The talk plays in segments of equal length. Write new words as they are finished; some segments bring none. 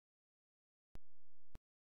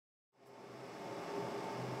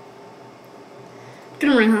Good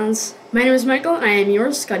morning, Hans. My name is Michael, and I am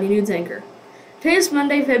your Scotty Nudes anchor. Today is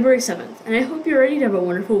Monday, February 7th, and I hope you're ready to have a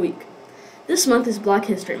wonderful week. This month is Black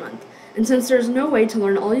History Month, and since there is no way to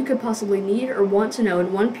learn all you could possibly need or want to know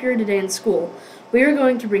in one period a day in school, we are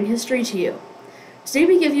going to bring history to you. Today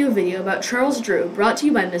we give you a video about Charles Drew, brought to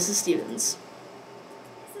you by Mrs. Stevens.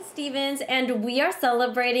 Mrs. Stevens, and we are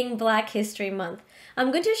celebrating Black History Month. I'm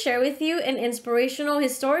going to share with you an inspirational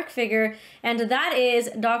historic figure, and that is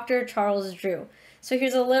Dr. Charles Drew. So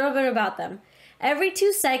here's a little bit about them. Every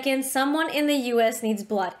 2 seconds, someone in the U.S. needs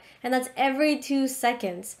blood, and that's every 2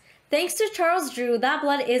 seconds. Thanks to Charles Drew, that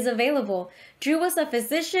blood is available. Drew was a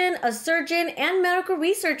physician, a surgeon, and medical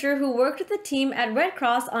researcher who worked with the team at Red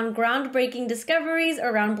Cross on groundbreaking discoveries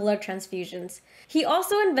around blood transfusions. He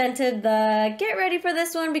also invented the, get ready for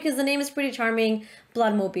this one because the name is pretty charming,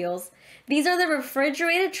 bloodmobiles. These are the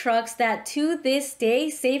refrigerated trucks that to this day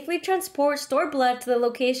safely transport stored blood to the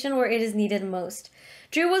location where it is needed most.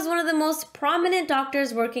 Drew was one of the most prominent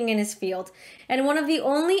doctors working in his field, and one of the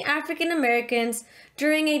only African Americans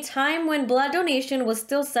during a time when blood donation was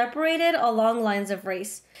still separated along lines of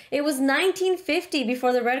race. It was 1950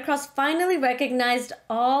 before the Red Cross finally recognized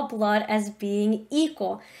all blood as being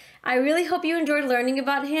equal. I really hope you enjoyed learning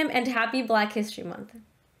about him, and happy Black History Month.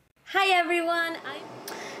 Hi everyone!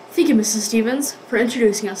 Thank you, Mrs. Stevens, for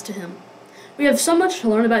introducing us to him. We have so much to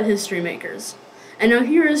learn about history makers. And now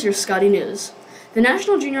here is your Scotty News. The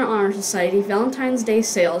National Junior Honor Society Valentine's Day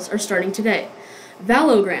sales are starting today.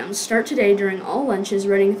 Valograms start today during all lunches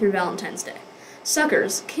running through Valentine's Day.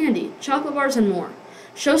 Suckers, candy, chocolate bars, and more.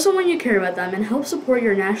 Show someone you care about them and help support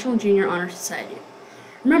your National Junior Honor Society.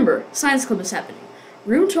 Remember, Science Club is happening.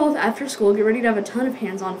 Room 12 after school, get ready to have a ton of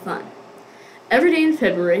hands-on fun. Every day in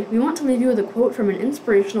February, we want to leave you with a quote from an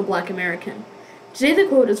inspirational Black American. Today the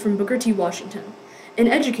quote is from Booker T. Washington, an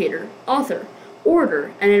educator, author,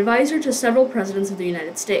 orator, and advisor to several presidents of the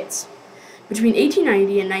United States. Between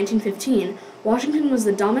 1890 and 1915, Washington was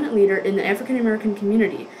the dominant leader in the African American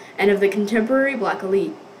community and of the contemporary Black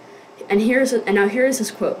elite. And now here is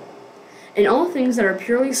his quote. "In all things that are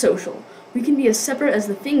purely social, we can be as separate as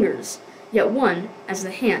the fingers, yet one as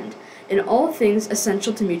the hand, in all things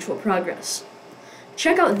essential to mutual progress."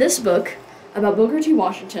 Check out this book about Booker T.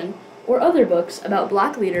 Washington or other books about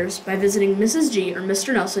Black leaders by visiting Mrs. G or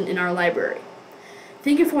Mr. Nelson in our library.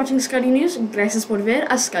 Thank you for watching Scotty News. Gracias por ver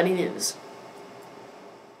a Scotty News.